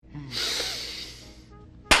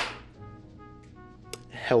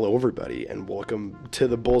Hello, everybody, and welcome to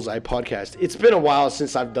the Bullseye Podcast. It's been a while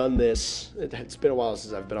since I've done this. It's been a while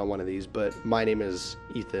since I've been on one of these, but my name is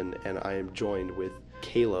Ethan, and I am joined with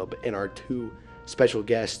Caleb and our two special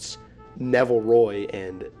guests, Neville Roy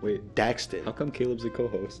and Daxton. How come Caleb's a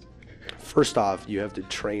co-host? First off, you have to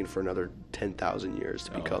train for another 10,000 years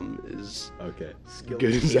to become as good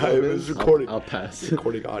as I was recording. I'll pass.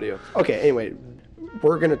 Recording audio. Okay, anyway,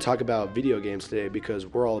 we're going to talk about video games today because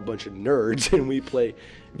we're all a bunch of nerds and we play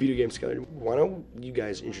video games together. Why don't you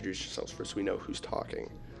guys introduce yourselves first so we know who's talking?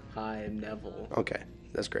 Hi, I'm Neville. Okay,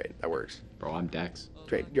 that's great. That works. Bro, I'm Dax.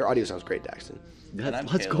 Great. Your audio sounds great, Daxton.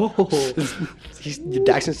 Let's go.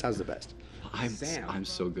 Daxton sounds the best. I'm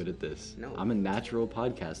so good at this. No. I'm a natural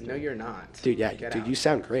podcaster. No, you're not. Dude, yeah, Get dude, out. you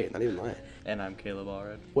sound great. Not even lying. And I'm Caleb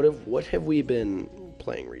Allred. What have we been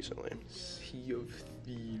playing recently? Sea of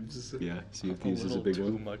Thieves. Yeah, Sea of Thieves is a big too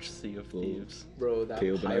one. much Sea of Thieves. Bro, that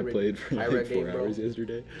Caleb and I played for like pirate 4 game, bro. hours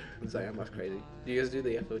yesterday. Sorry, that's crazy. Do you guys do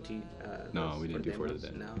the FOT? No, we didn't do for Fort of the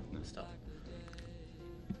Dead. No. Stuff.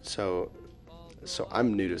 So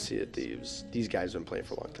I'm new to Sea of Thieves. These guys have been playing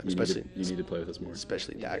for a long time, You need to play with us more.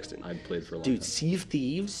 especially Daxton. I've played for a long Dude, time. Sea of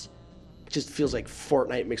Thieves just feels like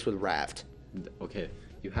Fortnite mixed with Raft. Okay,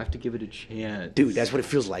 you have to give it a chance. Dude, that's what it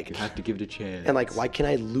feels like. You have to give it a chance. And like, why can't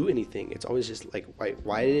I loot anything? It's always just like,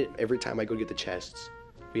 why did it, every time I go get the chests,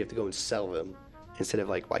 we have to go and sell them instead of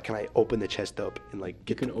like, why can't I open the chest up and like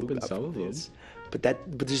get can the loot open up some from of them. this? But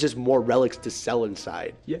there's just more relics to sell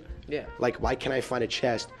inside. Yeah, Yeah. Like, why can't I find a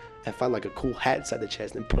chest and find like a cool hat inside the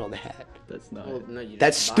chest and put on the hat? that's not. Well, no, you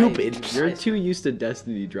That's just buy it. stupid. You You're buy too used to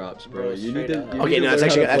Destiny drops, bro. Bro, You need straight to. up. You Okay, need no, to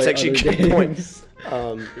that's learn how to actually a play good other point. games.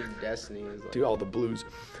 Your Destiny is like... Do all the blues.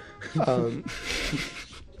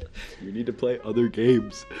 You need to play other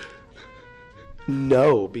games.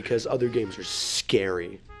 No, because other games are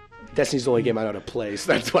scary. Destiny's the only game I know how to play,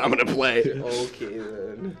 so that's what I'm gonna play. Okay,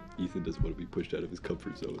 then. Ethan doesn't want to be pushed out of his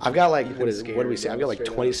comfort zone. I've got like Even what do we scary, say? I've bro, got like straight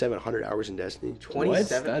up. 2,700 hours in Destiny.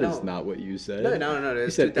 27? What? That is No. not what you said. No. You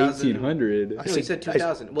It's said 2,000. 1,800. I No, he said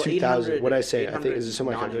 2,000. Well, 2,000. What did I say? I think is it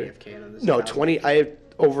something like that? No, 20. I have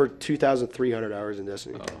over 2,300 hours in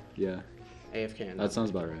Destiny. Oh, yeah. AFK. That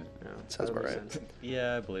sounds about right. No, Sounds about right. 100%.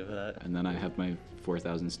 Yeah, I believe that. And then I have my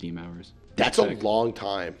 4,000 Steam hours. That's a long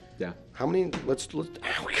time. Yeah. How many? Let's. Oh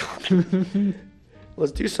God.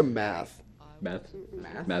 Let's do some math. Math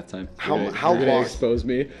Math? time. How You're gonna long- expose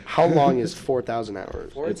me? How long is 4,000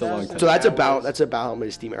 hours? It's a long time. So that's about how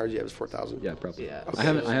many Steam hours you have is 4,000. Yeah, probably. Yeah. I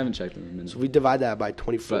haven't checked them in a minute. So we divide that by But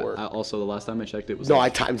 24. also the last time I checked it was No, I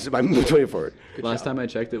like, times it by 24. last time I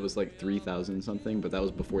checked it was like 3,000 something, but that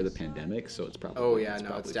was before the pandemic, so it's probably. Oh, yeah, no,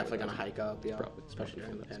 probably it's definitely going to 4,000. hike up, yeah. Probably. Especially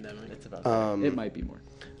during the pandemic. It's about It might be more.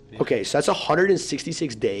 Okay, so that's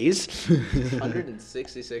 166 days.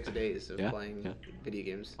 166 days of Yeah, playing yeah. video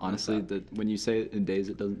games. Honestly, when you say it in days,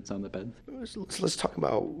 it doesn't sound that bad. Let's talk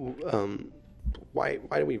about why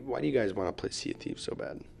do you guys want to play Sea of Thieves so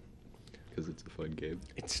bad? Because it's a fun game.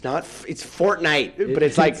 It's not. It's Fortnite, but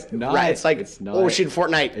it's like It's not. It's like It's not. Ocean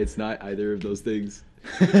Fortnite. It's not either of those things.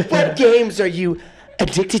 What games are you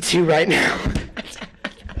addicted to right now?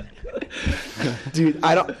 Dude,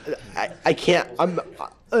 I can't. I'm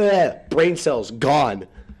brain cells gone.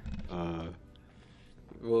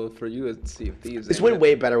 Well, for you, it's Sea of Thieves. This went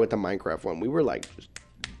way better with the Minecraft one. We were like,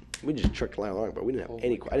 we just trucked along, but we didn't have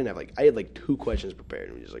any. I didn't have like. I had like 2 questions prepared,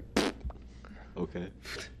 and we just like, Okay.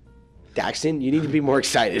 Daxton, you need to be more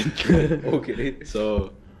excited. Okay.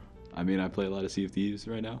 So, I mean, I play a lot of Sea of Thieves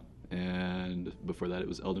right now, and before that, it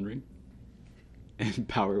was Elden Ring and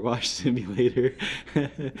Power Wash Simulator.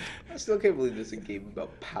 I still can't believe there's a game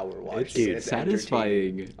about Power Wash. It's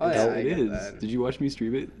satisfying. Oh, yeah, I it get is. that. Did you watch me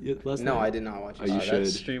stream it last night? No, I did not watch Oh, it. you that should.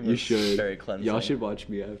 stream You was should. very cleansing. Y'all should watch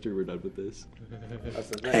me after we're done with this. That's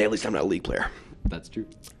the thing. Hey, at least I'm not a League player. That's true.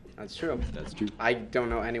 That's true. That's true. I don't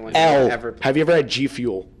know anyone who L. ever. Have you ever had G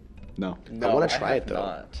Fuel? No. I want to try have it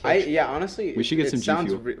though. Not. Yeah, honestly. We should get it some G sounds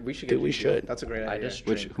Fuel. we should get Dude, we G Fuel. should. That's a great I idea. just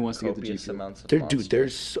Which- drink who wants to get the copious G Fuel? amounts of Dude, Monster.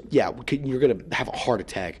 there's you're gonna have a heart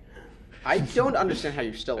attack. I don't understand how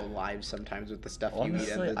you're still alive sometimes with the stuff you eat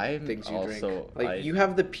Honestly, and the I'm things you drink. also- Like you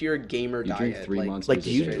have the pure gamer You diet. drink 3 like, months Like, This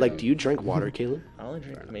do is you straight do you drink water, Caleb? I only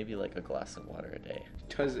drink maybe like a glass of water a day.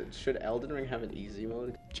 Should Elden Ring have an easy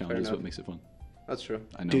mode? Challenge Fair is what enough. makes it fun. That's true.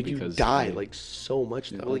 I know Dude, you because die I- like so much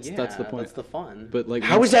though. Well, that's the point. That's the fun. But like,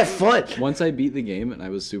 How once- is that fun? Once I beat the game and I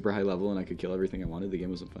was super high level and I could kill everything I wanted, the game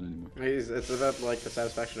wasn't fun anymore. It's about like the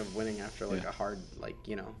satisfaction of winning after like Yeah. a hard Like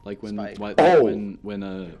when spike. Oh.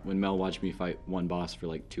 when Mel watched me fight one boss for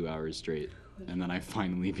like 2 hours straight, and then I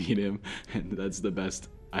finally beat him, and that's the best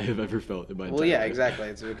I have ever felt in my entire Well, yeah, life. exactly.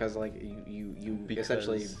 It's because like you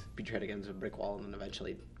essentially Because- beat your head against a brick wall and then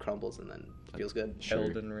eventually it crumbles and then it feels good. Sure,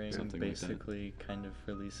 Elden Ring something like that. basically kind of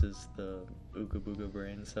releases the Ooga Booga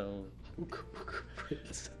brain cell.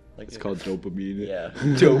 Like It's called dopamine. Yeah.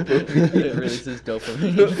 Dopamine. It releases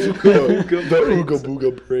dopamine. the Ooga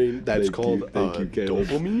Booga brain. That's Thank called you, thank you, Caleb.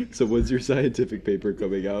 dopamine. So when's your scientific paper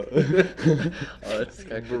coming out? Oh, it's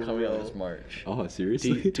actually coming out this March. Oh,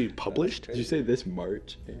 seriously? Dude, published? Did you say this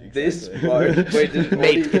March? This Exactly. March.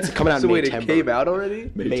 Wait, It's coming out so in wait, it Maytember. came out already?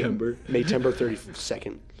 Maytember. Maytember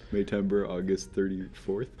 32nd. Maytember, August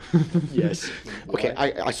 34th. Yes. Okay,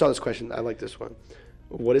 What? I saw this question. I like this one.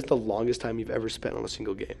 What is the longest time you've ever spent on a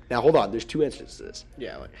single game? Now, hold on. There's two answers to this.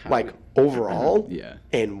 Yeah, like how Like, overall Yeah.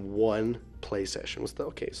 and one play session.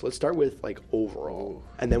 Okay, so let's start with, like, overall.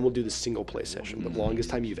 And then we'll do the single play session. The longest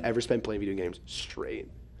time you've ever spent playing video games straight.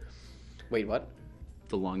 Wait, what?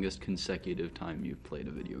 The longest consecutive time you've played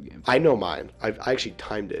a video game. I know mine. I actually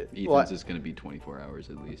timed it. Ethan's Well, is going to be 24 hours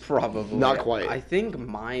at least. Probably. Not quite. I think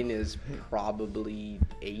mine is probably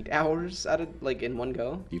 8 hours like in one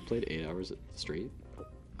go You played 8 hours straight?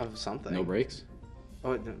 of something. No breaks?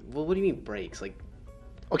 Oh, well, what do you mean breaks? Like,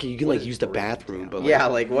 okay, you can, What like, is use the break? bathroom, but, yeah,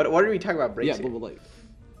 like what are we talking about breaks? Yeah, here? but like,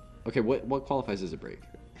 okay, what qualifies as a break?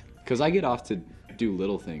 Because I get off to do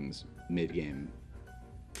little things mid game.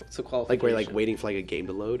 So qualification. like, where you're, like, waiting for, like, a game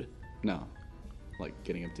to load. No, like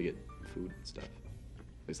getting up to get food and stuff.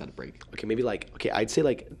 Is that a break? Okay, maybe, like, okay, I'd say,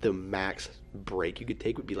 like, the max break you could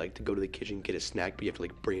take would be, like, to go to the kitchen, get a snack, but you have to,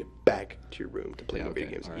 like, bring it back to your room to play Yeah, more video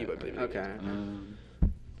okay, games. alright, You might play video Okay. games.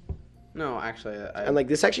 No, actually, And, like,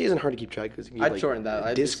 this actually isn't hard to keep track because I'd shorten that.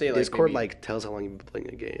 I'd just say, like, Discord, maybe- like, tells how long you've been playing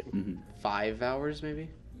a game. 5 hours maybe,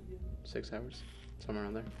 6 hours, somewhere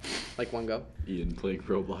around there, like one go. Ian playing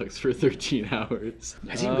Roblox for 13 hours.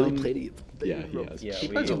 Has he really played it? Yeah, he has. Yeah, He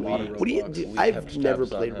we- plays a lot of we- Roblox. What do you We do? kept I've never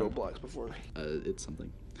tabs on played him. Roblox before. It's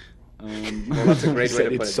something. Well, that's a great way Said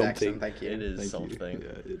to put it's it, something. Daxton. Thank you. It is Thank you. something.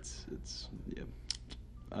 Yeah, it's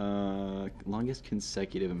yeah. Longest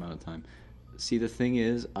consecutive amount of time. See, the thing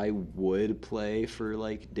is, I would play for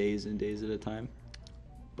like days and days at a time,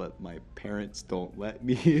 but my parents don't let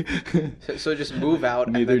me. So just move out.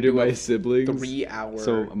 and Neither then do a my siblings. 3 hour.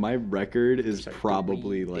 So my record is sorry,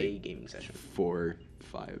 probably 3-day like gaming session. 4-5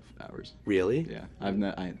 hours. Really? Yeah, I've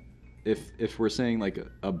not. If we're saying like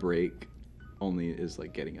a break, only is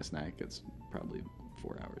like getting a snack, it's probably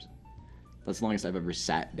 4 hours. That's the longest I've ever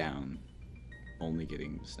sat down, only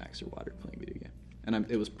getting snacks or water, playing video game. And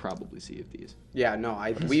it was probably Sea of Thieves. Yeah, no,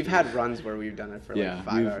 we've had runs where we've done it for Yeah, like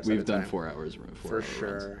 5 hours. we've at a done time. 4 hours. For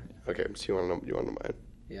sure. Okay, so you want to know mine?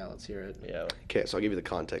 Yeah, let's hear it. Yeah. Okay, so I'll give you the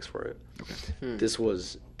context for it. Okay. This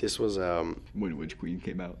was When Witch Queen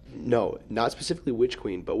came out, no, not specifically Witch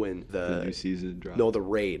Queen, but when the new season dropped. no, the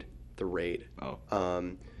raid.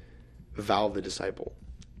 Oh. Valve the Disciple.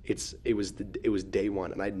 It was day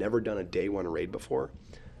one, and I'd never done a day one raid before.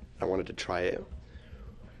 I wanted to try it.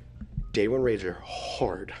 Day one raids are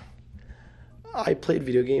hard. I played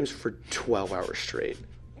video games for 12 hours straight.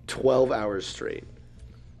 12 hours straight.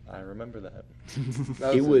 I remember that.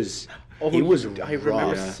 It was Oh, it was I remember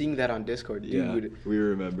rough. Yeah. seeing that on Discord, Yeah, dude. we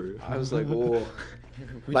remember. I was like, oh,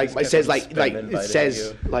 We Like just it kept says on like spam it inviting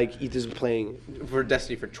says you. like Ethan's playing. for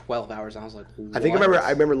Destiny for 12 hours. I was like, I think what?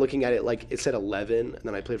 I remember looking at it like it said 11, and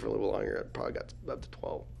then I played for a little longer. I probably got up to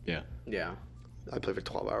 12. Yeah. Yeah. I played for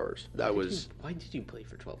 12 hours. That was. Why did you play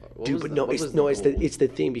for 12 hours? What Dude, was but the- no, what it's was no, the it's goal?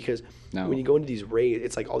 the thing because No. when you go into these raids,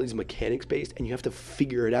 it's like all these mechanics based, and you have to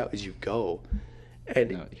figure it out as you go.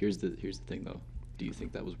 And No, here's the thing though. Do you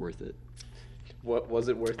think that was worth it? What was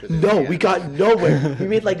it worth it? no, Yeah. we got nowhere. We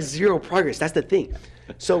made like zero progress. That's the thing.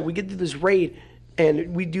 So we get to this raid,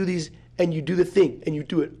 and we do these, and you do the thing, and you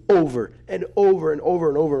do it over and over and over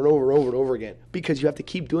and over and over and over and over again because you have to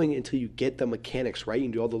keep doing it until you get the mechanics right. You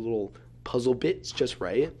can do all the little puzzle bits just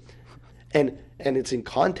right, and it's in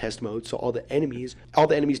contest mode. So all the enemies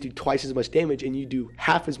do twice as much damage, and you do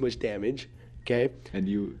half as much damage. Okay. And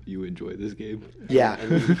you enjoy this game? Yeah.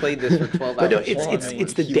 And you played this for 12 hours. But no, Well, I mean,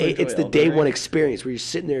 it's the you day enjoy it's the Elden day Ring. one experience where you're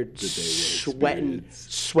sitting there day sweating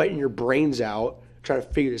experience. your brains out trying to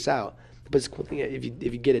figure this out. But it's a cool thing if you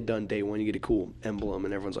get it done day one, you get a cool emblem,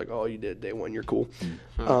 and everyone's like, "Oh, you did it day one, you're cool."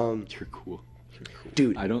 You're cool.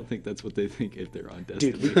 Dude, I don't think that's what they think if they're on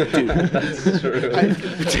Destiny. dude, That's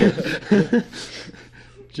true.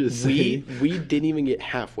 Just we saying. didn't even get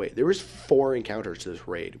halfway. There was 4 encounters to this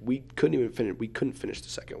raid. We couldn't finish the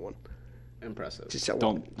second one. Impressive. Just how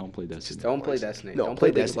long- Don't play Destiny. Don't play Destiny. No, Don't play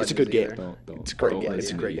League of Destiny. It's a good Legends game. either. Don't It's a great don't game. play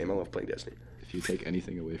It's a great Destiny. game. I love playing Destiny. If you take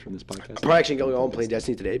anything away from this podcast, I'm probably actually going to go and play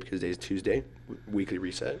Destiny today because today's Tuesday. Weekly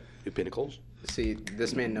reset. New pinnacles. See,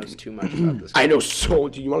 this man knows too much about this. I know so.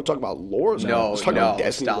 Do you want to talk about lore? No, Let's talk no, about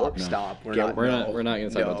Destiny lore. stop. We're Yeah, not. we're no, not going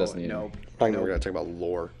to talk about Destiny No, I know we're going to talk about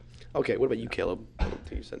lore. Okay, what about you, Caleb? I don't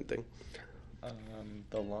think you said anything.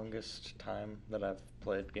 The longest time that I've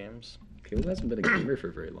played games. Caleb hasn't been a gamer for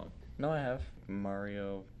very long. No, I have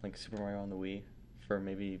Mario, like Super Mario on the Wii, for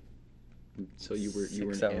maybe. So you were 6 an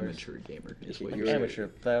hours. amateur gamer. Is what Like you were. amateur.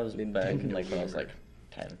 That was back in Nintendo like when I was gamer. like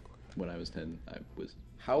 10. When I was 10, I was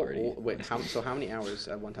How already. old? Wait, how many hours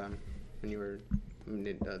at one time when you were,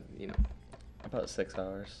 About 6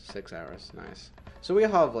 hours. 6 hours? Nice. So we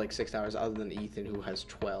all have like 6 hours, other than Ethan, who has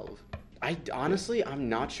 12. I honestly, I'm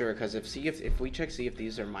not sure because if we check see if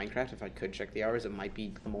these are Minecraft, if I could check the hours, it might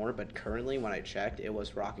be more. But currently, when I checked, it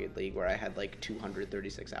was Rocket League where I had like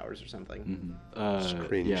 236 hours or something.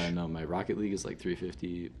 Cringe. Yeah, no, my Rocket League is like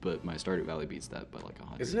 350, but my Stardew Valley beats that by like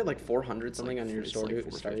 100. Isn't it like 400 something like on your it's store? like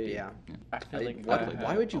Start? 450. Yeah. I feel like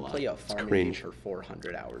Why would you a lot. play a farming game cringe. for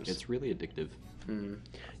 400 hours? It's really addictive.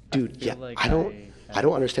 Dude, feel yeah, like I don't I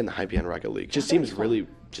understand the hype behind Rocket League. It just seems really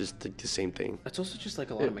just the same thing. It's also just like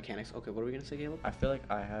a lot of mechanics. Okay, what are we gonna say, Caleb? I feel like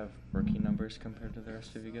I have rookie numbers compared to the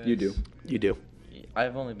rest of you guys. You do. You do.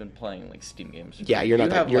 I've only been playing like Steam games. Yeah, you're not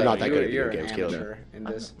that have, not that good at you're video an games, Caleb. amateur in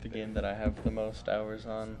this. The game that I have the most hours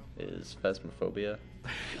on is Phasmophobia.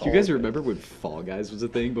 You guys remember when Fall Guys was a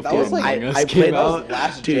thing before was like- Among Us I came played out?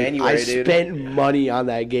 last dude. January, I dude. spent money on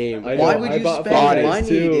that game. I Why know, would I you bought spend Fall Guys money,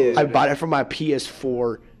 too. dude? I bought it for my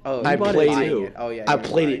PS4. Oh, I you bought played it. it. Oh yeah. I you were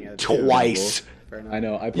played buying it too. twice. Fair enough. I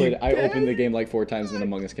know. I opened the game like 4 times, and then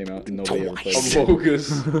Among Us came out, and nobody ever played Twice. it. Among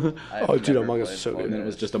Us. I've Oh, dude, never Among Us played is so Fall good. And then it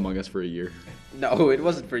was Guys. just Among Us for a year. No, it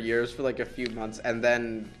wasn't for years. For like a few months, and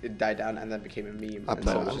then it died down, and then became a meme. I And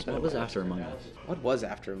played so it. it's just What been- was after Among Us? What was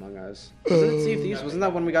after Among Us? Wasn't it Sea of Thieves? Wasn't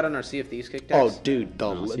that when we got on our Sea of Thieves kick Oh, decks? dude,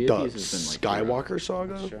 No, Sea the of Thieves has been, like, Skywalker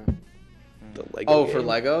saga, That's true. the Lego. Oh, for game.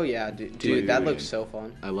 Lego? Yeah, dude, that looks so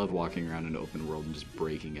fun. I love walking around in an open world and just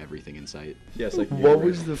breaking everything in sight. Yes, like What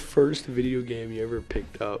was the first video game you ever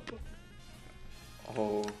picked up?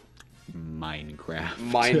 Oh, Minecraft?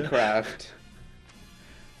 Minecraft.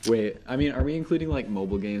 Wait, I mean, are we including like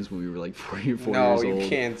mobile games when we were like 4 years No, old? you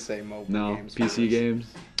can't say mobile No, games. PC games.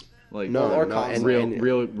 Like No, or no, console. real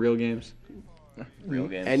games. real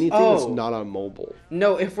games. Anything that's Oh. not on mobile.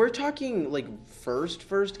 No, if we're talking like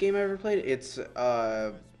first game I ever played, it's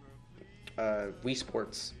Wii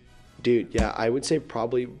Sports. Dude, yeah, I would say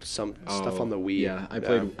probably some stuff on the Wii. Yeah, I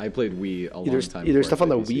played Wii a long Either, time. either before stuff I on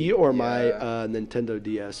the played PC. Wii or my Yeah. Nintendo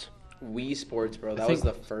DS. Wii Sports, bro. I That was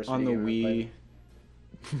think the first on the video game I Wii.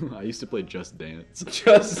 I used to play Just Dance. played.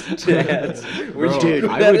 Just Dance. Were Bro, you Dude, good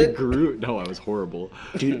I at would it? Groot. No, I was horrible.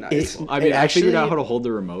 Dude, Nice. it's. I mean, it I figured out actually- how to hold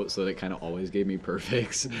the remote so that it kind of always gave me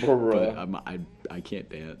perfects. Bruh. But I can't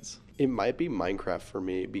dance. It might be Minecraft for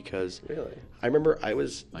me because Really? I remember I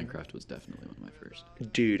was, Minecraft was definitely one of my first.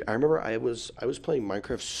 dude. I remember I was playing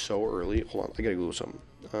Minecraft so early. Hold on, I gotta Google something.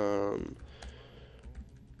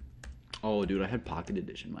 Oh, dude, I had Pocket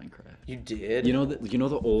Edition Minecraft. You did? You know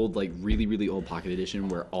the old like really old Pocket Edition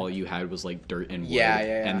where all you had was like dirt and wood,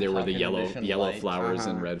 Yeah. and there were the Pocket Edition yellow Lite. flowers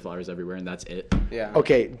and Uh-huh. red flowers everywhere, and that's it. Yeah.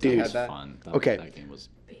 Okay, I dude. had that. Fun. Okay. That game was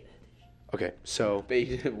Okay, so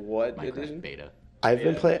Beta what Minecraft edition? beta. I've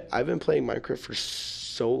been playing Minecraft for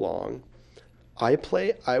so long. I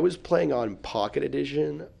was playing on Pocket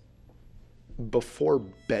Edition before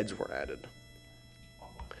beds were added.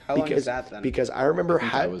 How long is that then? Because I remember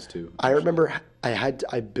think I was too, I remember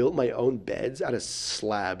I built my own beds out of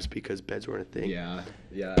slabs because beds weren't a thing. Yeah.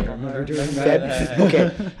 I remember doing Feb-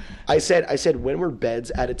 okay, I said when were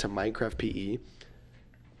beds added to Minecraft PE?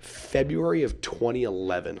 February of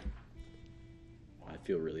 2011. I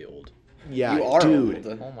feel really old. Yeah, You are dude.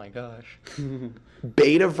 old. Oh my gosh.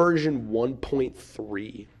 Beta version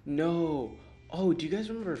 1.3. No. Oh, do you guys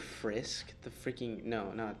remember Frisk? The freaking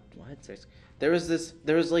no, not what? Frisk. There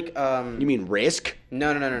was like You mean Risk?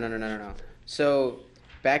 No. So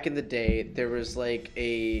back in the day, there was like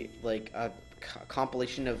a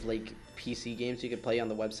compilation of like PC games you could play on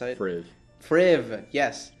the website. Friv,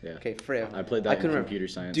 yes. Yeah. Okay, Friv. I played that in couldn't remember. computer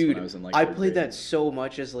science Dude, when I was in, like, I third played grade. that so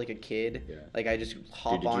much as like a kid. Yeah. Like I just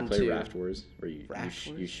hop Dude, did you on play to Raft Wars where you Raft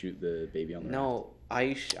you Wars? shoot the baby on the raft? No,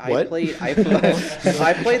 I What? played I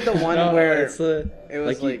played the one where it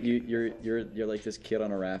was like you're like this kid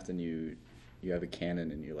on a raft and you have a cannon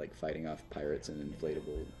and you're like fighting off pirates and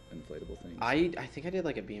inflatable things. I think I did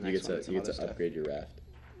like a BMX you one get and some other to stuff. upgrade your raft.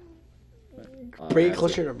 Bring I it have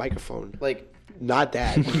closer to- to your microphone. Like Not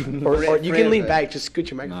that. or you can Friv. lean back. Just scoot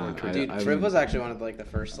your microphone. Nah, towards dude, I Friv mean- was actually one of the, like the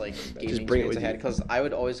first like gaming bring it experience with I had you. because I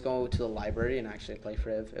would always go to the library and actually play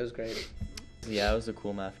Friv. It was great. Yeah, I was a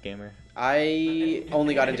cool math gamer. I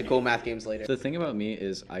only got into cool math games later. The thing about me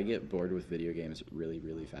is I get bored with video games really,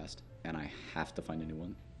 really fast, and I have to find a new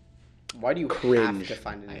one. Why do you have Cringe. to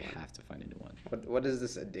find a new I one? have to find a new one. What is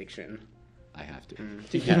this addiction? I have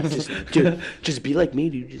to. Just be like me,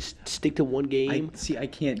 dude. Just stick to one game. I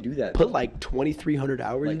can't do that. Put like 2,300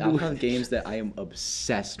 hours Like, into I'll it. have games that I am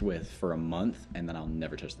obsessed with for a month, and then I'll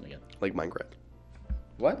never touch them again. Like Minecraft.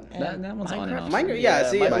 What? That one's on and off. Minecraft, yeah.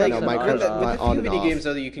 See, Minecraft- like no, with Minecraft the on few and video off. games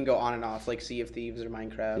though, you can go on and off, like Sea of Thieves or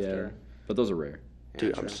Minecraft. Yeah, Or but those are rare.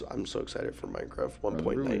 Dude, true. I'm so excited for Minecraft Remember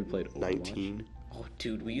when we played 1.19. Oh,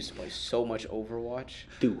 dude, we used to play so much Overwatch.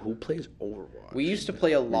 Dude, who plays Overwatch? We used to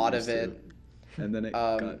play a lot used of to. it. And then it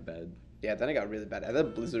got bad. Yeah, then it got really bad. And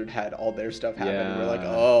then Blizzard had all their stuff happen. Yeah, And we're like,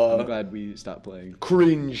 oh. I'm glad we stopped playing.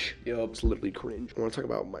 Cringe. Yup. It's literally cringe. I want to talk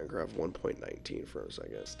about Minecraft 1.19 for a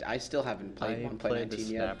second. I still haven't played I played the 1.19 yet.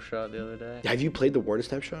 snapshot the other day. Have you played the Warden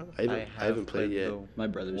Snapshot? I haven't played it yet. the My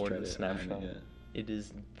brother's Warden tried it. I haven't snapshot. yet. It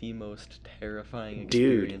is the most terrifying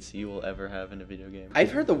Dude. experience you will ever have in a video game.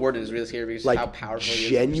 I've heard the Warden is really scary because Like, how powerful he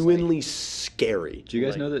is. genuinely scary. Do you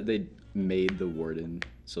guys Like- know that they made the warden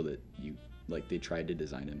so that you, like, they tried to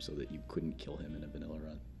design him so that you couldn't kill him in a vanilla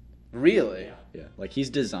run? Really? Yeah, like he's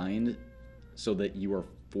designed so that you are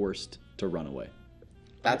forced to run away.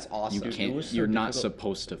 That's awesome. You it can't. was so you're not difficult.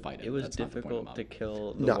 supposed to fight him. It was That's not the point of difficult to mob.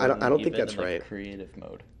 kill. The No, I don't Warden think even that's in, like, right. creative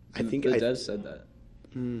mode. I think the I, devs said that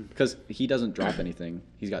because he doesn't drop anything.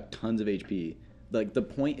 He's got tons of HP. Like the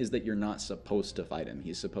point is that you're not supposed to fight him.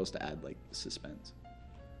 He's supposed to add like suspense.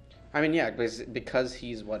 I mean, yeah, because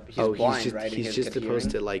he's what he's oh, blind, he's just, right? and he he's has just good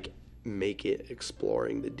supposed hearing. to like make it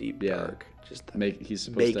exploring the deep Yeah. dark. Just that. He's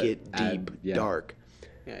supposed make to it add- deep yeah. dark.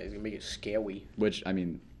 Yeah, he's gonna make it scary. Which I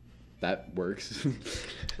mean, that works.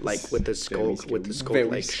 Like with the skull, with the skull, Very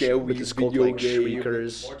like scary with the skull video like game.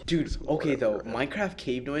 shriekers. Dude, okay though, Whatever. Minecraft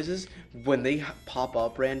cave noises when they pop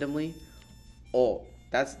up randomly. Oh,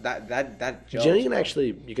 that. Do you know you can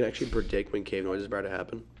actually predict when cave noise is about to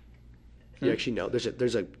happen? You actually know there's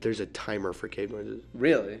a timer for cave noises.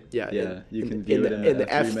 Really? Yeah, Yeah, you can view it in the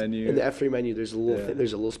F3 menu. In the F3 menu, there's a little Yeah.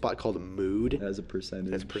 there's a little spot called mood. As a percentage.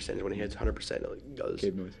 That's percentage. When it hits 100%, it goes.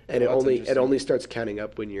 Cave noise. And Oh, that's it interesting. only starts counting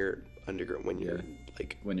up when you're underground. When you're Yeah.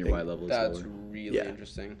 like When your thing- Y level is That's lower. really Yeah.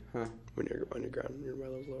 interesting, huh? when you're underground, your Y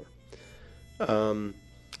level's lower.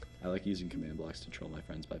 I like using command blocks to troll my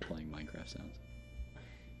friends by playing Minecraft sounds.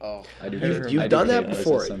 Oh, I do. You've- I You've do done that cave noises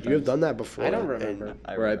before. You sometimes. have done that before. I don't and- remember.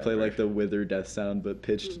 Where I play like the wither death sound, but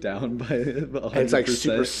pitched down by 100%. And it's like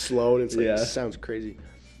super slow, and it's like Yeah. it sounds crazy.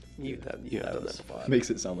 You have done that was before. Makes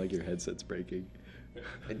it sound like your headset's breaking.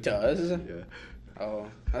 it does. Yeah. Oh,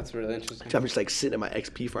 that's really interesting. I'm just like sitting at my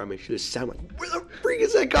XP farm, make sure the sound like, where the freak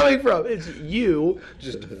is that coming from? It's you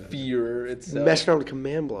Just fear itself. messing around with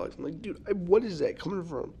command blocks. I'm like, dude, what is that coming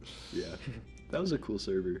from? Yeah. That was a cool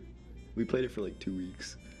server. We played it for like 2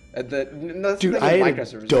 weeks. That's Dude, the thing I with had a Minecraft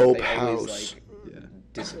servers, dope they always, house. like, Yeah.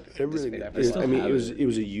 I really, dissipate after I a still while. I mean, have it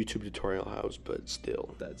was it. a YouTube tutorial house, but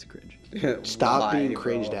still. That's cringe. Stop Why, being bro?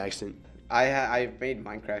 cringe, Daxton. I made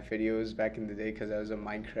Minecraft videos back in the day because I was a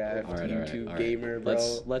Minecraft YouTube gamer,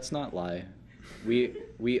 bro. Let's not lie.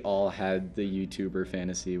 We all had the YouTuber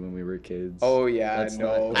fantasy when we were kids. Oh yeah, Let's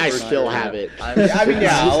no. not- I let's not- still have it. I mean,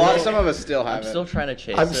 yeah, some of us still have I'm it. still trying to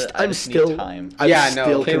chase I'm, it. st- I I'm just need still. time. I'm Yeah, no,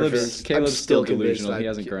 still Caleb's convinced. still I'm still delusional. convinced He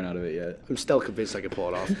hasn't grown out of it yet. I'm still convinced I can pull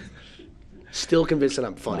it off. Still convinced that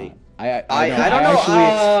I'm funny. I I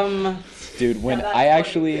don't know. Dude, when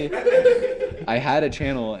I had a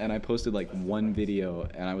channel and I posted like one video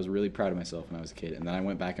and I was really proud of myself when I was a kid, and then I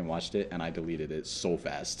went back and watched it and I deleted it so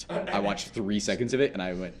fast. I watched 3 seconds of it and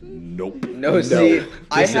I went, nope. No, see,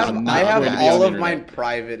 I This is have not going to be all on of the mine internet.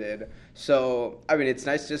 privated. So I mean, it's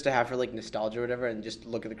nice just to have for like nostalgia or whatever, and just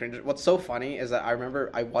look at the cringe. What's so funny is that I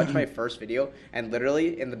remember I watched my first video, and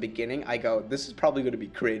literally in the beginning I go, "This is probably going to be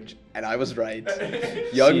cringe," and I was right.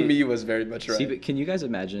 Young See- me was very much right. See, but can you guys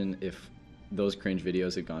imagine if those cringe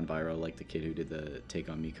videos had gone viral, like the kid who did the Take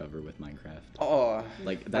On Me cover with Minecraft? Oh,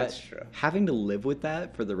 Like that, that's true. having to live with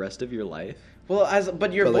that for the rest of your life. Well,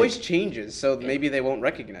 but your But, like- voice changes, so maybe they won't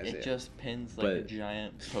recognize it. It just pins like a But-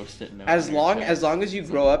 giant post-it note. As on your long chest. as you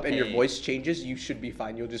grow up and your Hey. voice changes, you should be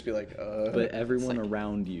fine. You'll just be like, But everyone like-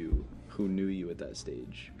 around you who knew you at that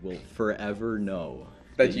stage will forever know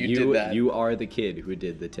That you did that. You are the kid who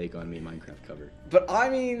did the Take On Me Minecraft cover. But I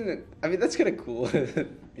mean that's kind of cool.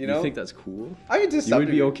 you know? You think that's cool? I mean, just You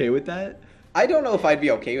would be okay with that? I don't know if I'd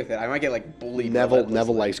be okay with it. I might get like bullied. Neville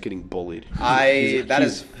relentlessly. likes getting bullied. That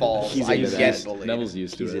is false. he's I into get that. bullied. Neville's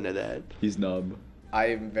used to He's it. into that. He's numb.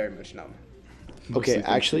 I'm very much numb. Okay, Mostly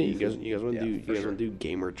actually, you thinks guys want to Yeah, do for sure.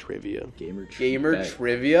 gamer trivia? Gamer Gamer bet.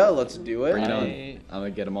 trivia. Let's do it. Bring it on. I- I'm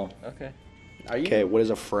gonna get them all. Okay. Are you? Okay, what is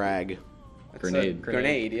a frag? That's Grenade.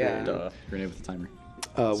 Grenade, yeah. Duh. Grenade with a timer.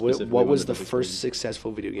 What Specifically was one the that does first explosion.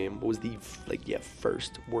 successful video game? What was the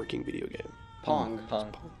first working video game? Pong.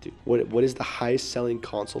 Pong. Dude, what is the highest selling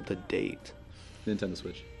console to date? Nintendo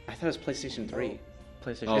Switch. I thought it was PlayStation 3.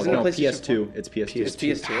 PlayStation. Oh, Isn't it no, PlayStation PS2. It's PS2. It's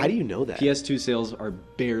PS2. How do you know that? PS2 sales are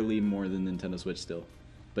barely more than Nintendo Switch still,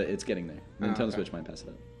 but it's getting there. Nintendo okay. Switch might pass it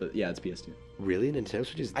up, but yeah, it's PS2. Really? Nintendo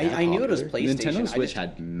Switch is that I knew it was popular? PlayStation. Nintendo I Switch just-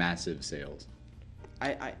 had massive sales,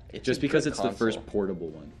 It's just a because good it's the first console. portable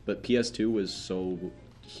one. But PS2 was so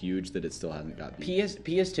huge that it still hasn't got beat.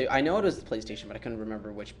 PS2. I know it was the PlayStation, but I couldn't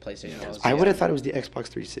remember which PlayStation it was. I would have thought it was the Xbox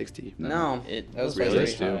 360. No, It that was was really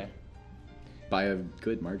PlayStation. high. By a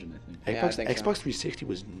good margin, I think. Yeah, I Xbox, think so. Xbox 360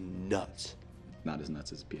 was nuts. Not as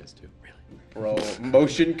nuts as PS2. Bro,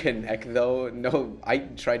 Motion Connect though. No, I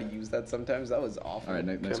try to use that sometimes. That was awful. All right,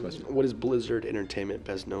 next question. What is Blizzard Entertainment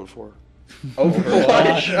best known for?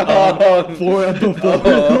 Overwatch. For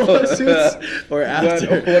before lawsuits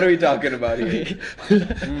or What are we talking about here?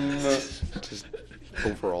 Just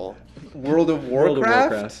overall. World of World of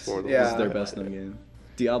Warcraft. Warcraft. Yeah. This is their best known game.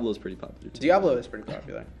 Diablo's pretty popular too. Diablo is pretty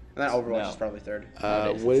popular, and then Overwatch No. is probably third.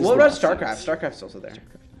 What is What the, about StarCraft? StarCraft's also there.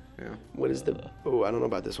 Yeah. what is the oh I don't know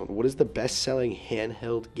about this one. What is the best selling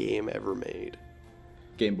handheld game ever made?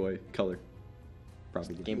 Game Boy Color.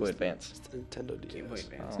 Probably. Game Boy Advance. It's the Nintendo DS. Game Boy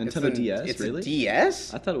Advance. Nintendo It's a- DS, It's really? a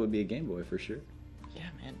DS. I thought it would be a Game Boy for sure. Yeah,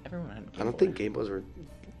 man. Everyone had. I don't think Game Boys were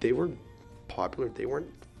popular. They weren't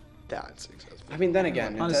that successful. I mean, then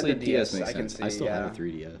again, Honestly, Nintendo DS DS, makes I can sense. see. I still yeah. have a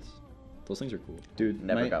 3DS. Those things are cool. Dude,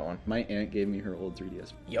 Never got one. My aunt gave me her old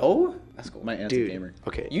 3DS. Yo, that's cool. My aunt's Dude, a gamer.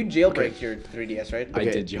 okay. You jailbreak your 3DS, right? I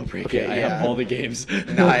Okay, did jailbreak okay, it. I yeah. have all the games.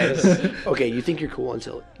 Nice. Okay, you think you're cool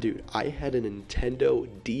until, dude, I had a Nintendo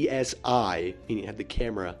DSi and it had the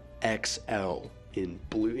camera XL in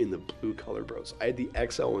the blue color, bros. I had the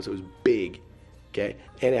XL one, so it was big, okay,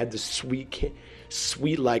 and it had the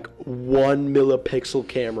sweet like 1 megapixel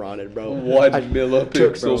camera on it, bro. One I megapixel,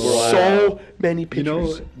 took bro. so many You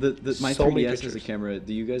pictures. know, my So many 3DS has a pictures. camera.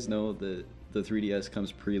 Do you guys know the 3DS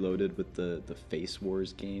comes preloaded with the Face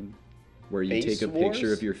Wars game? Where you Face take a picture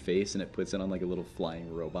Wars? of your face and it puts it on like a little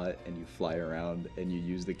flying robot and you fly around and you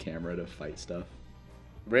use the camera to fight stuff.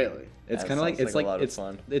 Really? It's That kind of like sounds it's like a like lot of it's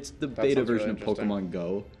fun. it's the That beta sounds really version of interesting. Pokemon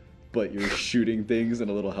Go, but you're shooting things in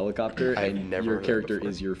a little helicopter I've and never your heard of it character before.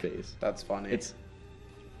 is your face. That's funny. It's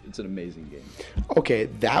an amazing game. Okay,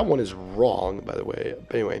 that one is wrong, by the way.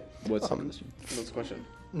 But anyway, What's the question? What's the question?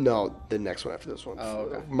 no, the next one after this one. Oh,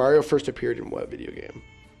 okay. Mario first appeared in what video game?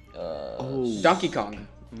 Donkey Kong.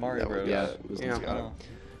 Mario That one, Bros. yeah. Yeah. Got it. Oh.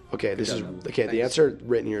 Okay, this is job. okay. The Thanks. answer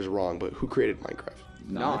written here is wrong, but who created Minecraft?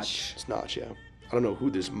 Notch. It's Notch, yeah. I don't know who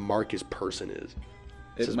this Marcus person is.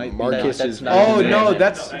 It says might be Marcus That's is. not Oh, his real no, name.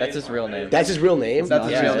 that's his real name. That's his real name. That's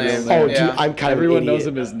his Yeah, real his name. real Oh, name. dude, Yeah. I'm kind Everyone of an knows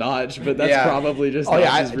idiot. him as Notch, but that's Yeah. probably just Oh yeah,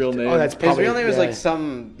 Notch's real name. Oh, that's His probably real name is yeah. like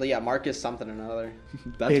some, yeah, Marcus something or another.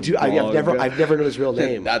 That's Hey, dude, I've wrong. never known his real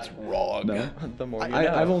name. That's wrong. No, The more you know.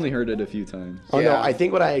 I've only heard it a few times. Oh no, Yeah. I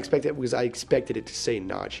think what I expected was I expected it to say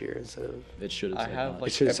Notch here instead of. It should have I said have, Notch. like,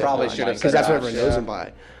 It should have It said probably Notch, should have because said that's what Notch, everyone knows yeah. him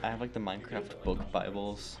by. I have like the Minecraft book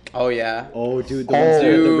Bibles. Oh yeah. Oh, dude, the Oh, ones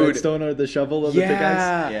with the dude. redstone or the shovel of the pickaxe.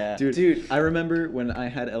 Yeah. Dude, I remember when I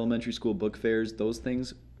had elementary school book fairs, those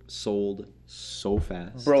things sold so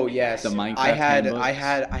fast. Bro, yes. The Minecraft I had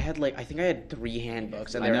handbooks. like I think I had 3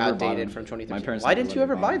 handbooks and I they're never bought outdated them. from My 2013. parents Why never didn't let you me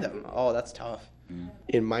ever buy buy them. them? Oh, that's tough.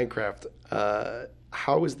 In Minecraft,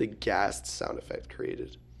 how is the ghast sound effect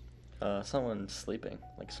created? Someone sleeping,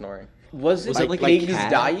 like snoring. Was it it like like a pigs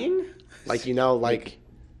cat? dying? Like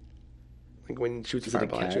like when it shoots a Is it a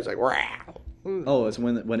fireball, it cat? shoots like wow. Oh, it's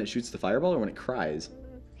when it shoots the fireball or when it cries?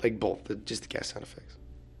 Like both, just the ghast sound effects.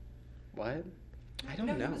 What? I don't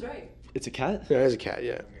No, know. he was right. It's a cat. Yeah, it is a cat,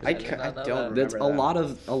 yeah. I did don't not know remember that. That's a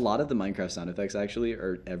that. lot of the Minecraft sound effects actually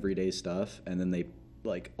are everyday stuff, and then they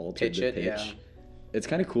like alter Pitch the it, pitch. yeah. It's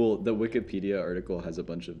kind of cool. The Wikipedia article has a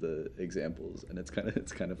bunch of the examples, and it's kind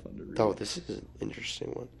of fun to read. Oh, this is an interesting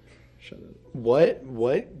one. Shut up.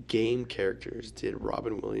 What game characters did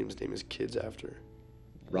Robin Williams name his kids after?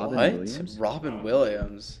 Robin What? Williams. Robin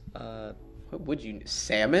Williams. Uh, What would you?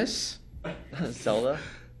 Samus? Zelda.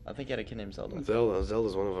 I think he had a kid named Zelda.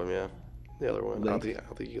 Zelda's one of them, yeah. The other one, I don't Link.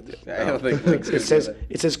 think you get the. I don't think Link's it gonna says do that.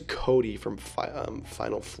 it says Cody from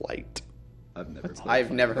Final Flight. I've never. played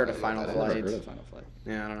I've never heard of I've Final never Flight. heard of Final Flight.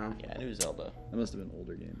 Yeah, I don't know. Yeah, I knew Zelda. That must have been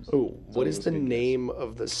older games. Oh, what is was the a good guess. name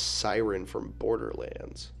of the siren from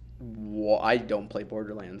Borderlands? Well, I don't play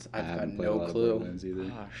Borderlands. I I've got haven't played a lot no of clue. Borderlands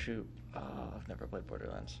either. Oh shoot. I've never played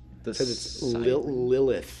Borderlands. The It says it's siren.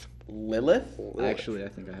 Lilith. Lilith? Actually, I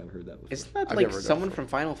think I have heard that before. Isn't that I've like never heard that someone before. from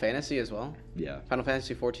Final Fantasy as well? Yeah. Final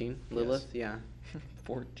Fantasy 14, Lilith. Yeah.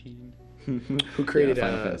 14. Who created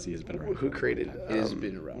Final Fantasy has been around. Who created It has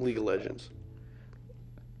been around. League of Legends?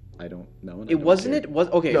 I don't know. It wasn't it? Was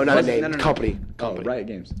okay. No, not a wasn't- name. Company. Oh, Company. Riot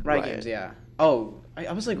Games. Riot Riot. Games, yeah. Oh,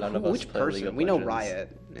 I was like, None who, of us which play League person? of We know Legends.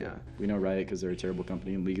 Riot. Yeah. We know Riot because they're a terrible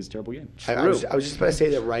company, and League is a terrible game. I was just about to say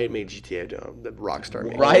that Riot made GTA. No, that Rockstar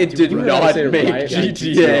made. Riot did You were not about to say make Riot made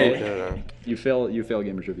GTA. No. You fail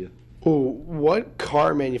gamer trivia. Oh, what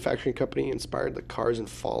car manufacturing company inspired the cars in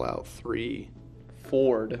Fallout 3?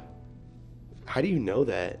 Ford. How do you know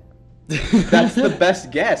that? That's the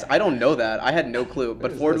best guess. I don't know that. I had no clue.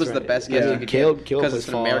 But Ford That's was the right. best guess Yeah. you could Caleb get because it's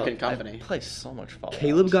an plays American Fallout. company. I play so much Fallout.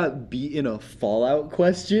 Caleb got beat in a Fallout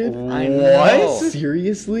question. I What? know.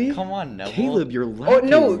 Seriously? Come on, Neville. Caleb, you're Oh lacking.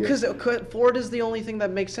 no, because Ford is the only thing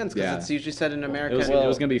that makes sense because Yeah. it's usually said in it America.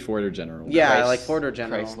 was gonna be Ford or General. Yeah, like Ford or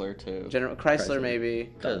General. Chrysler too. General Chrysler Chrysler. maybe.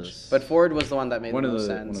 Does. But Ford was the one that made One the of most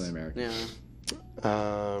the- sense. one of the Americans.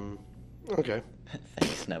 Yeah. Okay.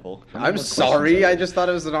 Thanks, Neville. I'm sorry. I just thought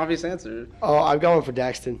it was an obvious answer. Oh, I've got one for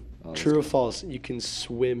Daxton. Oh, True or false? You can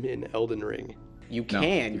swim in Elden Ring. You No,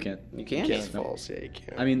 can. you can't. You can. Yes, false. Yeah, you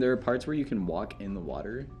can. I mean, there are parts where you can walk in the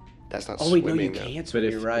water, That's not Oh wait, no, swimming. you though. can't. but swim,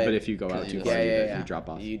 if you're right. but if you go out too far, you drop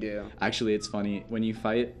off. You do. Actually, it's funny when you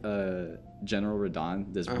fight General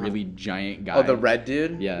Radon, this really giant guy. Oh, the red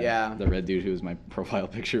dude. Yeah, Yeah. the red dude who was my profile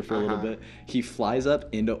picture for a little Uh-huh. bit. He flies up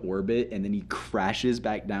into orbit and then he crashes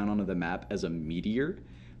back down onto the map as a meteor.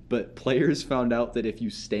 But players found out that if you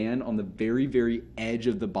stand on the very, very edge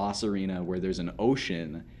of the boss arena where there's an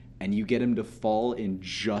ocean and you get him to fall in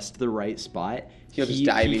just the right spot, He'll just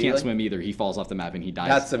die he can't immediately? swim either. He falls off the map and he dies.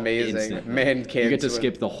 That's amazing. instantly. Man can't You get to swim.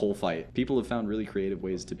 skip the whole fight. People have found really creative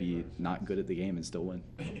ways to be not good at the game and still win.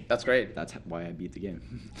 That's great. That's why I beat the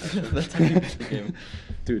game. That's how you beat the game.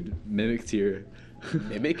 Dude, mimic tier.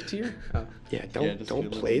 Mimic tier. Oh. Yeah, Yeah, don't just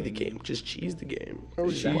don't do play it. the game. Just cheese the game.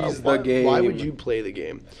 Cheese Why the game. Why would you play the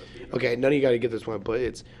game? Okay, none of you got to get this one, but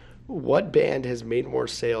it's what band has made more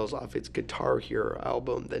sales off its Guitar Hero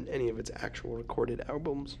album than any of its actual recorded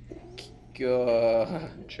albums?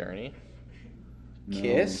 Journey. No.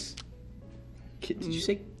 Kiss. Did you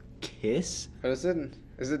say Kiss? What is it?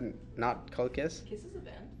 Is it not called Kiss? Kiss is a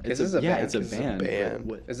band. Kiss is a yeah, band. it's a Kiss is a band. but band.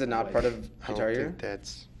 what- Is it not part of I don't Guitar Hero? think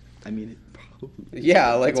that's. I mean, it probably.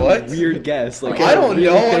 Yeah, like It's what? a weird guess. Like I a don't really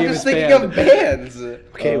know. I'm famous just thinking band. of bands.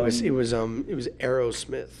 Okay, it was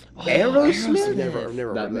Aerosmith. Aerosmith? I've never heard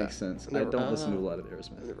That that. makes sense. I Never- don't listen to a lot of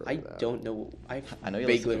Aerosmith. never heard I that. don't know. I've I know you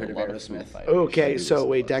vaguely listen heard to of a lot of Foo Aerosmith. Fighters. Okay, so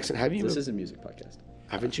wait, Daxton, have you This been, is a music podcast.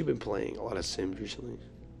 haven't you been playing a lot of Sims recently?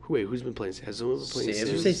 Wait, who's been playing? Has someone been playing Sims? Did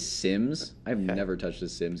you Sims? say Sims? I've Yeah. never touched a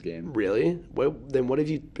Sims game. Really? Then what have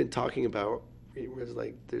you been talking about? Where it's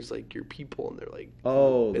like there's like your people and they're like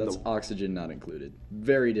Oh, in that's the- Oxygen not included.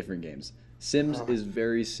 Very different games. Sims is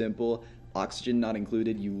very simple. Oxygen not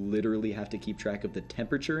included. You literally have to keep track of the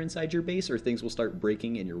temperature inside your base, or things will start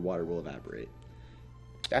breaking and your water will evaporate.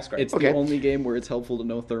 That's great. It's Okay. the only game where it's helpful to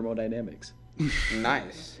know thermodynamics.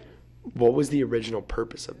 Nice. What was the original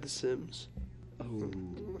purpose of The Sims?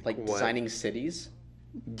 Like What? designing cities.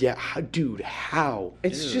 Yeah, dude, how?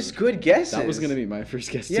 It's just good guesses. That was gonna be my first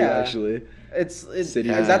guess too, Yeah. actually. It's City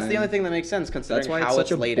because that's the design. only thing that makes sense considering That's why how it's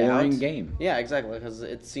such a laid boring out. game. Yeah, exactly. Because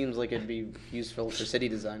it seems like it'd be useful for city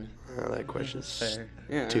design. That question's Fair.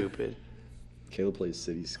 Yeah. stupid. Caleb plays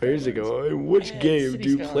City Skylines. Here's a go. In which Yeah, game City do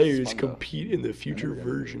Skylines is players fun, though. compete in the future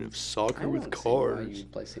version of I soccer with don't see why cars? you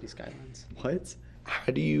play City Skylines. What?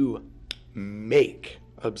 How do you make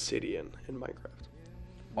obsidian in Minecraft?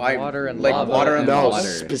 Water and like lava. water and No, water.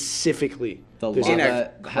 specifically. The There's In a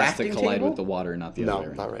lava has to crafting collide table? with the water, not the No, other way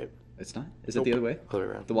around. not right. It's not? Is Nope. it the other way? Other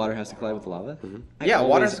way around. The water has to collide with the lava? Yeah,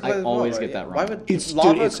 water has to collide I with always lava, get that yeah. wrong. Why would It's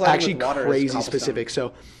lava dude, it's colliding actually with water is crazy cobblestone. specific.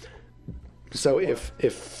 So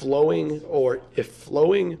if flowing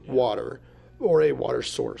water or a water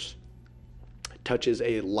source touches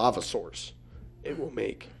a lava source, it will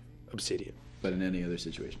make obsidian. But in any other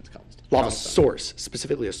situation, it's cobblestone. Lava source,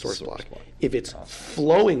 specifically a source block. If it's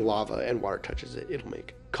flowing lava and water touches it, it'll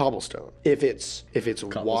make cobblestone. If it's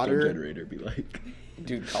Cobblestone water, generator be like.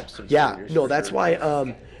 Dude, cobblestone. yeah, generators no, for that's sure.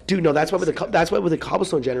 why. Dude, no, that's why with a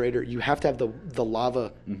cobblestone generator, you have to have the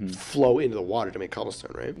lava flow into the water to make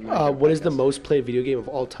cobblestone, right? What is the most played video game of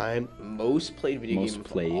all time? Most played video Most game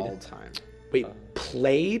played? of all time. Wait,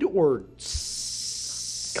 played or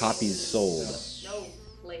Copies sold. No,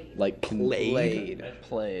 played. Like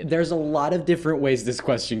Played. There's a lot of different ways this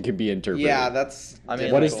question could be interpreted. Yeah, that's. I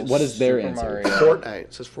mean, What difficult. is their Super answer? Mario. Fortnite.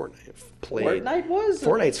 It says Fortnite. Played. Fortnite was.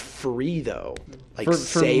 Fortnite's free though. Like For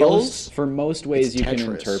sales. for most ways It's you can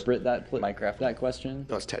Tetris. interpret that Minecraft. that question.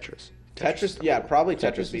 No, it's Tetris. Tetris, yeah, probably Tetris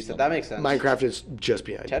Tetris is beats it. something. That makes sense. Minecraft is just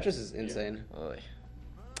behind. Tetris is insane. Oy.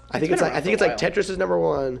 I think been it's like around I think it's for a like while. Tetris is number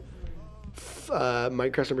one,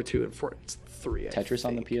 Minecraft's number two, and Fortnite's three. I Tetris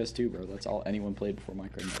on the think. PS2, bro. That's all anyone played before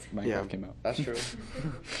Minecraft Yeah. came out. That's true.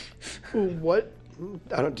 What?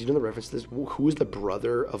 I don't. Do you know the reference to this? Who is the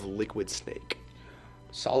brother of Liquid Snake?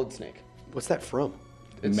 Solid Snake. What's that from?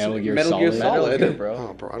 It's Metal Gear Metal Gear Solid. Solid. Gear, bro.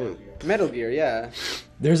 Oh, bro, I don't. Metal Gear, yeah.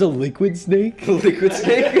 There's a Liquid Snake? Liquid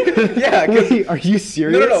Snake? Yeah, 'cause- Wait, are you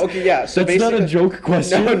serious? No, okay, yeah. So That's not a basically- joke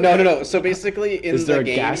question. No. So basically, in Is there the a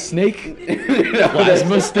game, gas snake? No,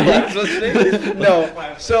 Plasma snake? Plasma snake?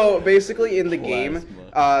 No. So basically, in the game,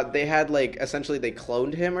 they had like essentially they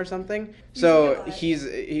cloned him or something. So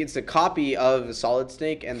he's a copy of Solid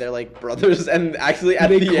Snake, and they're like brothers. And actually, at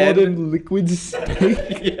They the called end, him Liquid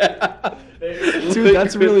Snake? yeah. Dude,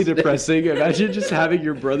 that's really Liquid Snake. depressing. Imagine just having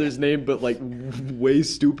your brother's name, but like way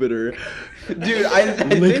stupider. Dude, I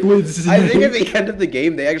Liquid think at Snake. the end of the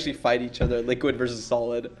game they actually fight each other, Liquid versus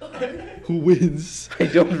Solid. Who wins? I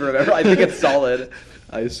don't remember. I think it's Solid.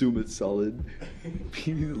 I assume it's solid.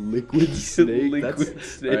 Liquid Snake. Liquid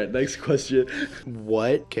Snake. All right, next question.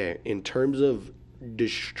 What? Okay, in terms of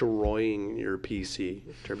destroying your PC,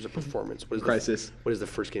 in terms of performance, what is Crisis. what is the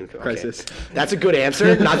first game? Okay. Crisis. That's a good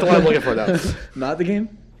answer. Not the one I'm looking for though. Not the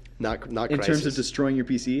game? Not In Crisis. terms of destroying your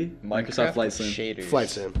PC? Microsoft Flight Sim. Shaders. Flight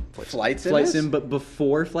Sim. Flight Sim. Flight is? Sim, but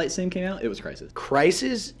before Flight Sim came out, it was Crisis.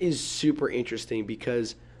 Crisis is super interesting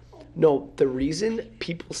because the reason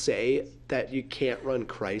people say that you can't run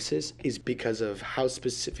Crisis is because of how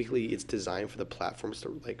specifically it's designed for the platforms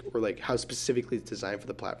to or how specifically it's designed for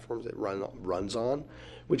the platforms it runs on,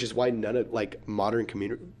 which is why none of modern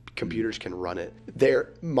computers can run it.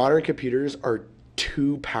 Modern computers are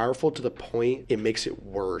too powerful to the point it makes it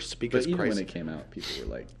worse because But even Crisis. when it came out, people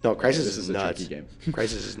were like, No, Crisis this is a nuts. tricky game.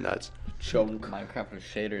 Crisis is nuts. Chunk. Minecraft with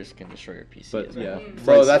shaders can destroy your PC. But as yeah, well.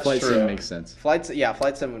 Bro, that's Flight true. Sim makes sense. Flight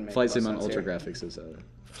Sim would make Flight more Sim on sense Ultra here. Graphics is a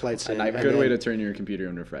Flight Sim. nightmare. good and way to then- turn your computer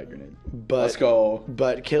into a frag grenade. But, Let's go.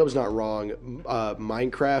 But Caleb's not wrong.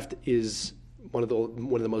 Minecraft is one of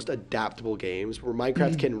the most adaptable games where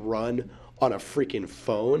Minecraft can run on a freaking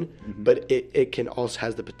phone, but it can also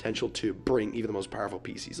has the potential to bring even the most powerful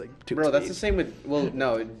PCs to Bro, its that's the knees. same with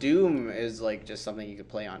no Doom is just something you could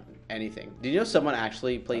play on anything. Did you know someone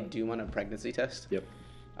actually played Doom on a pregnancy test? Yep.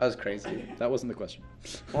 That was crazy. That wasn't the question.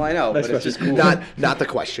 Well, I know, Next but it's just question. cool. Not the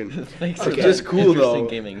question. Thanks Okay. for Just that cool, interesting though.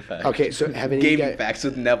 gaming fact. Okay, so have any Gaming of you facts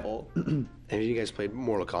with Neville. guys played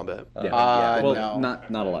Mortal Kombat? Yeah. Well, no.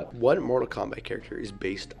 not a lot. What Mortal Kombat character is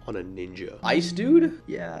based on a ninja? Ice dude?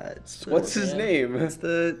 Yeah, it's What's his name? You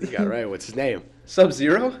got it right. What's his name?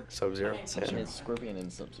 Sub-Zero? Sub-Zero. It's Scorpion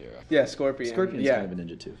and Sub-Zero. Yeah, Scorpion. Scorpion's yeah. kind of a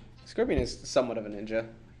ninja too. Scorpion is somewhat of a ninja.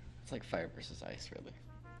 It's like fire versus ice, really.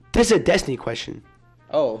 This is a Destiny question.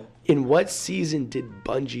 Oh, In what season did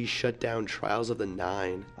Bungie shut down Trials of the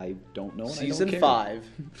Nine? I don't know. And season I don't care.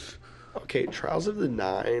 5. Okay, Trials of the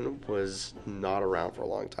Nine was not around for a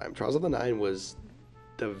long time. Trials of the Nine was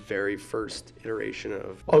the very first iteration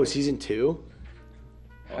of. Oh, season 2?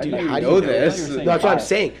 Dude, how do know you this? No, that's what I'm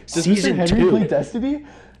saying. Season 2. Destiny?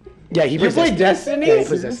 Yeah, he You plays play Destiny? Yeah, he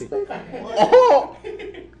plays Destiny. Oh!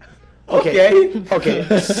 Okay.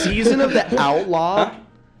 Okay. Season of the Outlaw.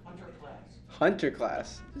 Hunter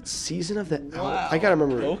class. Season of the Outlaw. I gotta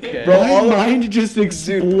remember. Okay. Bro, My mind just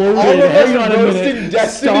exploded. all of us Hang on a roasting minute.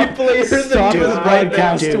 Destiny players and Stop he this was right there.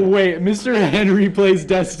 podcast. Dude. Wait, Mr. Henry plays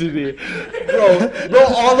Destiny. Bro,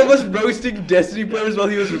 all of us roasting Destiny players while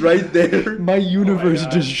he was right there. My universe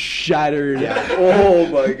just shattered. Oh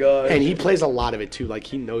my god. And he plays a lot of it too. Like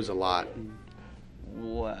he knows a lot.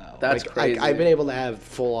 Wow. That's crazy. I've been able to have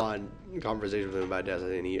full on conversation with him about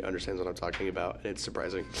Destiny, and he understands what I'm talking about, and it's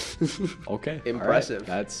surprising. Okay. Impressive. All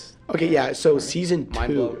right. That's Okay, yeah. So season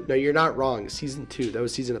Mind 2. blown. No, you're not wrong. Season 2. That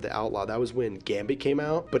was Season of the Outlaw. That was when Gambit came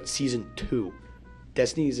out. But season 2,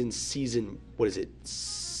 Destiny's in season. What is it?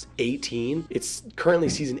 18. It's currently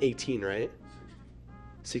season 18, right?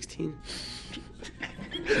 16.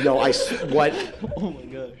 No, what? Oh my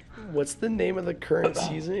gosh. What's the name of the current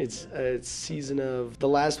season? It's season of the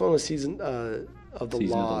last one was season of the Season of the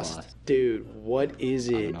Lost. Lost. Dude, what is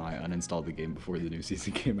I don't it? know. I uninstalled the game before the new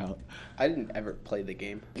season came out. I didn't ever play the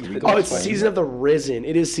game. Oh, it's Season of the Risen.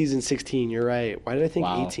 It is season 16. You're right. Why did I think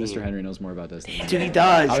Wow, 18? Mr. Henry knows more about Destiny. Dude, he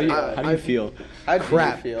does. How do you feel? How do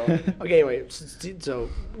Crap. you feel? Okay, anyway, so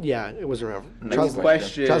yeah, it wasn't around. Next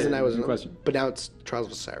question. Trials and I was, Good question. but now it's Trials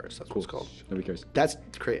of Osiris. That's what it's called. Nobody cares. That's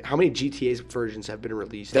great. How many GTA versions have been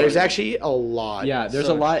released? There's actually a lot. Yeah, there's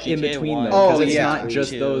So a lot in GTA between 1. though. Because Oh, it's yeah. not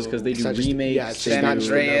just those, because they It's do not just- remakes. yeah, it's they San not do, just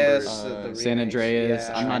the Andreas. numbers. The San remakes, Andreas.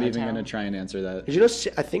 yeah. I'm not even Chinatown. gonna try and answer that. Did you know?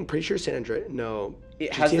 I think pretty sure San Andreas. No.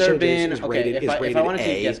 Has GTA there San been? Andreas is Okay, rated, if is I rated want to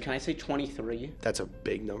take A. a guess, can I say 23? That's a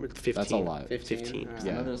big number. 15. That's a lot. 15. Alright. I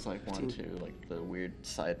Yeah. know there's like one, two, like the weird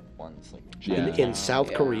side ones, like Yeah. In Chinatown. South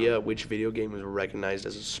Yeah. Korea, which video game was recognized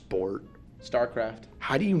as a sport? StarCraft.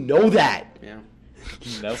 How do you know that? Yeah.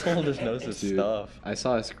 Neville just knows his Dude, stuff. I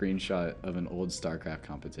saw a screenshot of an old StarCraft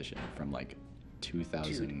competition from like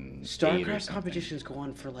 2008 or StarCraft something. competitions go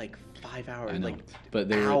on for like 5 hours. I know, Like, but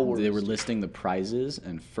they hours. were listing the prizes,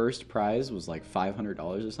 and first prize was like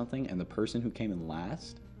 $500 or something, and the person who came in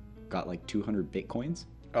last got like 200 bitcoins.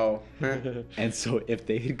 Oh. And so if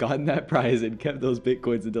they had gotten that prize and kept those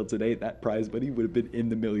bitcoins until today, that prize money would have been in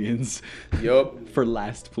the millions. Yup. For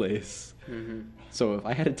last place. Mm-hmm. So if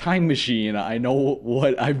I had a time machine, I know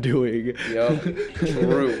what I'm doing. Yup.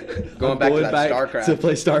 True. Going I'm back going to that back StarCraft. to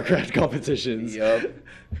play StarCraft competitions. Yup.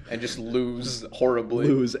 And just lose horribly.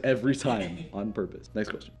 Lose every time on purpose. Next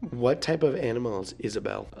question. What type of animal is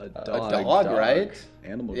Isabel? A A dog, right?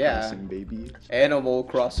 Animal Yeah. Crossing, baby. Animal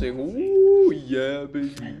Crossing. Ooh, yeah,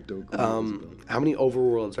 baby. Don't go Isabel. How many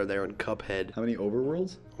overworlds are there in Cuphead? How many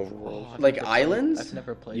overworlds? Overworld. Like islands? I've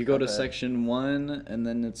never played. You go to Cuphead. section 1, and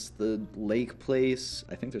then it's the lake place.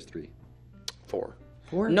 I think there's 3. 4.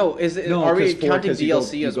 4? No, is it? No, are we 'cause 4, counting 'cause you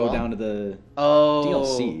DLC go, as you well? go down to the Oh.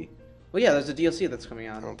 DLC. Well, yeah, there's a DLC that's coming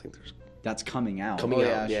out. I don't think there's That's coming out. coming Oh, out.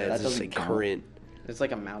 yeah, Yeah, sure. it's That just doesn't like count. current. It's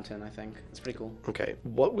like a mountain, I think. It's pretty cool. Okay.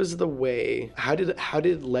 What was the way? How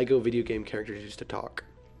did Lego video game characters used to talk?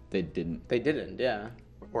 They didn't. They didn't, yeah.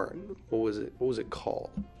 Or what was it? What was it called?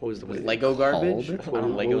 What was the way? Lego garbage? Called? I don't know,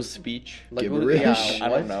 What Lego was- speech. Lego, Gibberish? Yeah, I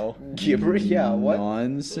what? don't know. Gibberish? Yeah, what?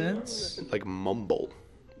 Nonsense. Like mumble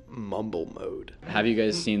mode. Have you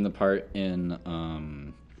guys seen the part in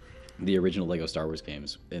the original Lego Star Wars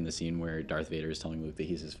games in the scene where Darth Vader is telling Luke that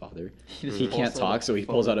he's his father? He can't talk, so he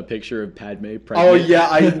pulls out a picture of Padme pregnant. Oh, yeah,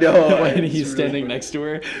 I know. and It's he's really standing funny. next to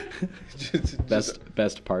her. Just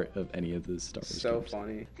Best part of any of the Star Wars so games.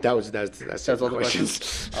 funny. That's That's all the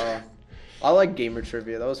questions. I like gamer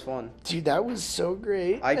trivia. That was fun. Dude, that was so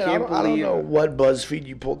great. I And can't I don't believe- know what BuzzFeed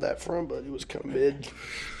you pulled that from, but it was kind of mid.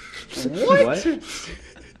 What?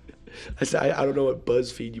 I said I don't know what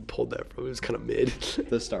BuzzFeed you pulled that from. It was kind of mid.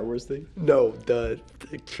 The Star Wars thing? No, the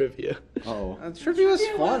trivia. Oh. Trivia was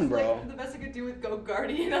Trivia fun, was, bro. Like, the best I could do with Go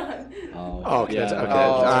Guardian on. Oh, okay, that's, okay. okay.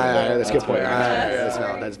 All right, that's a good That's point. fair. All right, That's that's fair.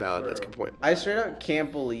 valid. That's valid. That's a good point. I straight up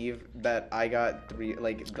can't believe that I got 3,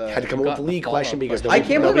 like, the... Had to come up with got the lead the question follow-up because I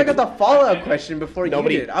can't believe I got the Fallout question before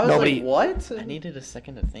Nobody- you did. I was nobody- like, what? I needed a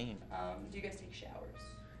second to think. Do you guys take showers?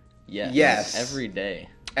 Yes. Yes. Every day.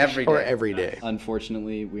 Every day. or every day.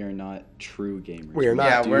 Unfortunately, we are not true gamers. We are not.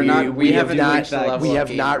 Yeah, dude. we're not- we haven't not. reached the level We of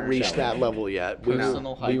have not gamers reached yet. that level yet. We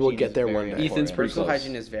Personal will. We will hygiene get is there very one day. important. Ethan's pretty Personal close.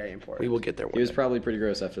 hygiene is very important. We will get there one He was day. probably pretty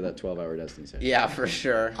gross after that 12-hour Destiny session. Yeah, for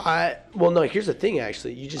sure. Well, no. Here's the thing.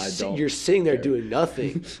 Actually, you I just don't you're sitting there care. doing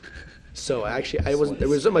nothing. So actually, I wasn't. There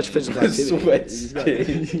wasn't much physical activity. Sweat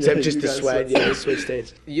stains. Except just the sweat. Yeah, the sweat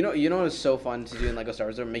stains. You know what's so fun to do in Lego Star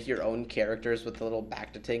Wars? Or make your own characters with the little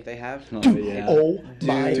back to tank they have. Oh, yeah. Oh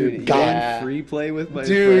my Dude, god. yeah. Free play with my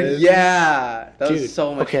Dude, friends. yeah, that Dude, was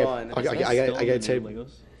so much okay, fun. okay, Is that I still gotta in say, the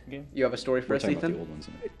Legos game? You have a story for We're us, talking about the Ethan? old ones.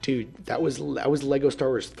 dude, that was Lego Star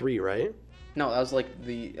Wars 3, right? No, that was like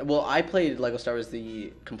well, I played Lego Star Wars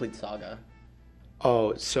the complete saga.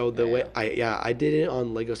 Oh, so the Yeah. way I did it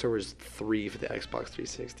on Lego Star Wars 3 for the Xbox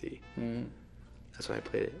 360. Mm. That's when I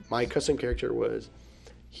played it. My custom character was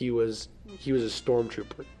he was a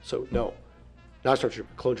stormtrooper. So no, not stormtrooper,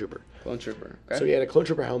 clone trooper. Clone Trooper. Okay. So he had a clone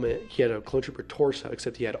trooper helmet. He had a clone trooper torso,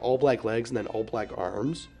 except he had all black legs and then all black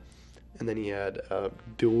arms, and then he had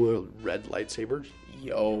dual red lightsabers.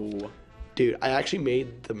 Yo, Dude, I actually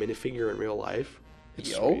made the minifigure in real life.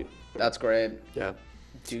 It's yo, sweet. that's great. Yeah.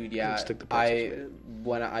 Dude, yeah. Stick the prices,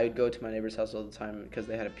 When I would go to my neighbor's house all the time because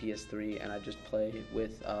they had a PS3 and I just play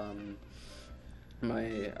with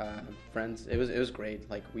my friends. It was great.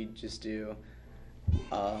 Like we'd just do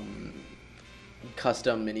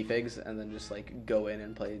custom minifigs and then just like go in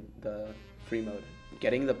and play the free mode.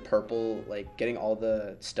 Getting the purple, like getting all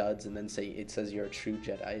the studs, and then it says you're a true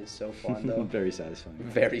Jedi is so fun though. Very satisfying.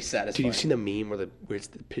 Very satisfying. Dude, you've seen the meme where it's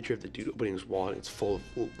the picture of the dude opening his wallet and it's full of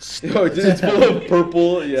little studs. Oh, dude, it's full of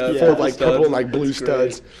purple. Yeah, full of like studs. purple and like blue It's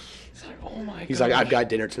great. studs. It's like, oh my god. He's like, I've got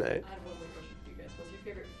dinner tonight. I have one more question for you guys. What's your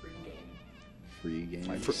favorite free game?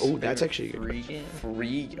 Free games. Oh, that's actually a good Free question. game.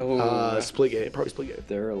 Free. Oh, Splitgate, probably Splitgate.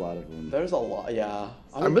 There are a lot of them. there's a lot. Yeah.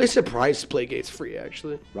 I'm really surprised Splitgate's free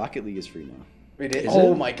actually. Rocket League is free now. It is. Is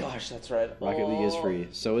Oh it? my gosh, that's right. Rocket League is free.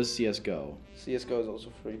 So is CS:GO. CS:GO is also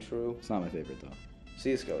free. True. It's not my favorite though.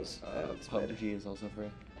 CS:GO is. it's better. PUBG is also free.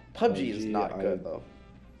 PUBG is PUBG, not good though.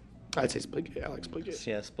 I'd say Splitgate. I like Splitgate.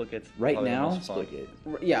 Yeah, Splitgate's Right probably the now, most fun.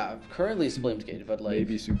 Splitgate. Yeah, currently Splitgate, but like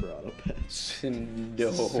Maybe Super Auto Pets.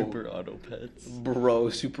 no, Super Auto Pets. bro,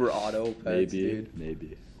 Super Auto Pets, Maybe. dude.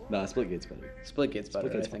 Maybe. Nah, Splitgate's better. Splitgate's better.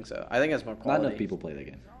 Splitgate's I think so. I think it's more Not quality. enough people play that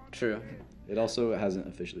game. True. It also hasn't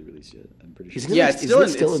officially released yet. I'm pretty sure. Isn't Yeah, it- it's isn't still it in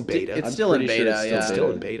still it's in beta? It's I'm still in pretty sure beta. it's Yeah.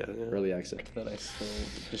 Still in beta. Yeah. Early access. That I still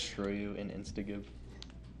destroy you in Instagib.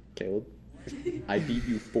 Caleb, I beat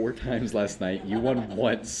you 4 times last night. You won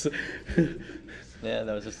once. Yeah,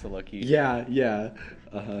 that was just the lucky. yeah.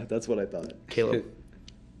 That's what I thought. Caleb,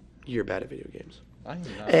 you're bad at video games. I'm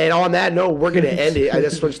not. And on that note, we're gonna end it. I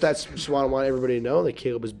just want everybody to know that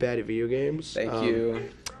Caleb is bad at video games. Thank you.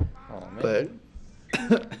 Oh, man.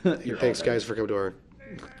 But thanks, guys, for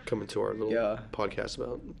coming to our little Yeah. podcast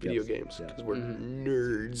about video games Yeah. because we're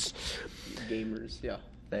nerds. Gamers. Yeah.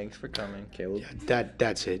 Thanks for coming. Caleb. Yeah,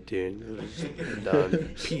 that's it, dude. I'm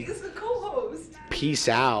done. He's the co-host. Peace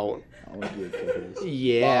out. I want to be a co-host.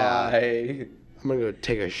 Yeah. Bye. I'm gonna go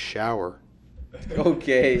take a shower.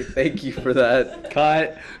 Okay. Thank you for that.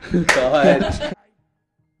 Cut. Cut.